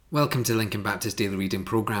Welcome to Lincoln Baptist Daily Reading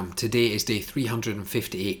Programme. Today is day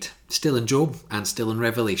 358, still in Job and still in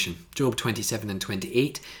Revelation. Job 27 and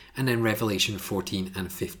 28 and then Revelation 14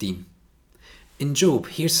 and 15. In Job,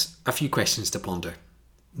 here's a few questions to ponder.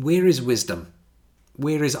 Where is wisdom?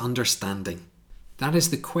 Where is understanding? That is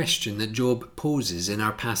the question that Job poses in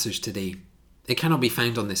our passage today. It cannot be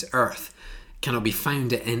found on this earth. It cannot be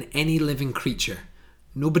found in any living creature.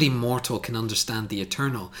 Nobody mortal can understand the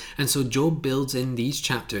eternal, and so Job builds in these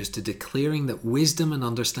chapters to declaring that wisdom and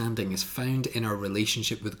understanding is found in our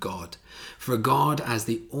relationship with God. For God, as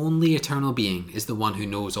the only eternal being, is the one who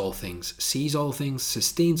knows all things, sees all things,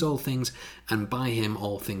 sustains all things, and by him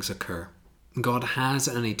all things occur. God has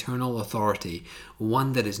an eternal authority,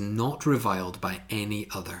 one that is not reviled by any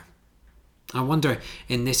other. I wonder,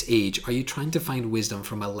 in this age, are you trying to find wisdom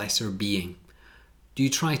from a lesser being? Do you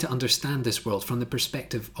try to understand this world from the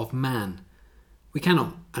perspective of man? We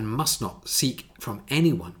cannot and must not seek from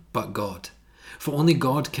anyone but God, for only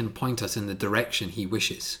God can point us in the direction he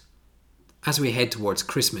wishes. As we head towards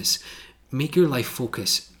Christmas, make your life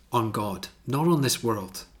focus on God, not on this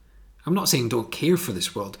world. I'm not saying don't care for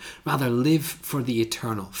this world, rather live for the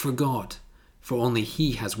eternal, for God, for only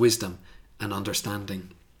he has wisdom and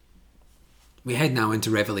understanding. We head now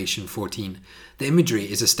into Revelation 14. The imagery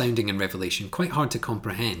is astounding in Revelation, quite hard to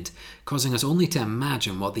comprehend, causing us only to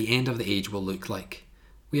imagine what the end of the age will look like.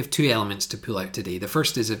 We have two elements to pull out today. The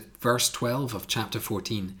first is verse 12 of chapter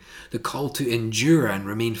 14, the call to endure and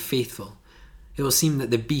remain faithful. It will seem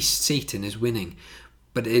that the beast Satan is winning,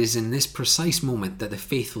 but it is in this precise moment that the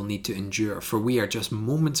faithful need to endure, for we are just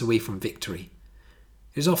moments away from victory.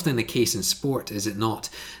 It is often the case in sport, is it not,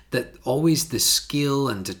 that always the skill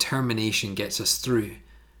and determination gets us through,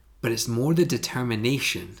 but it's more the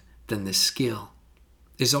determination than the skill.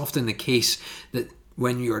 It is often the case that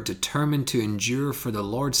when you are determined to endure for the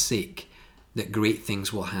Lord's sake, that great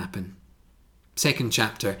things will happen. Second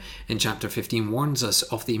chapter, in chapter 15, warns us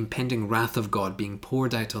of the impending wrath of God being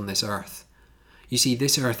poured out on this earth. You see,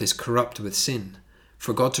 this earth is corrupt with sin.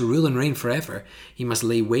 For God to rule and reign forever, he must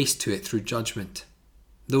lay waste to it through judgment.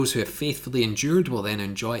 Those who have faithfully endured will then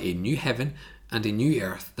enjoy a new heaven and a new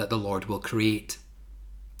earth that the Lord will create.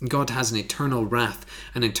 God has an eternal wrath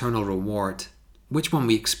and eternal reward. Which one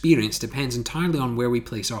we experience depends entirely on where we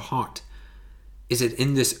place our heart. Is it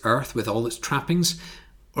in this earth with all its trappings,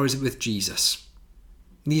 or is it with Jesus?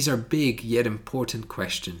 These are big yet important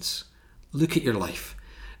questions. Look at your life.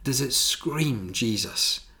 Does it scream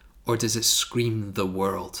Jesus, or does it scream the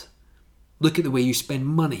world? Look at the way you spend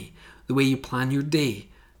money, the way you plan your day,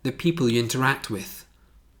 the people you interact with.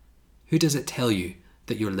 Who does it tell you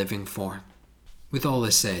that you're living for? With all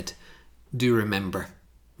this said, do remember,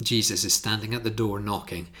 Jesus is standing at the door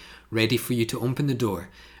knocking, ready for you to open the door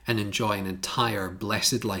and enjoy an entire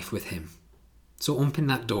blessed life with him. So open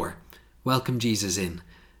that door, welcome Jesus in,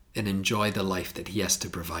 and enjoy the life that he has to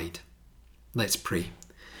provide. Let's pray.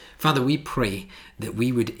 Father, we pray that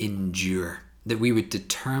we would endure, that we would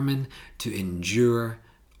determine to endure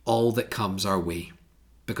all that comes our way.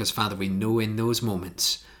 Because, Father, we know in those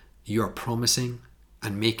moments you are promising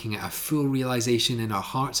and making it a full realization in our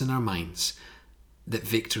hearts and our minds that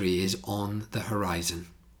victory is on the horizon.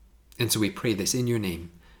 And so we pray this in your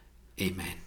name. Amen.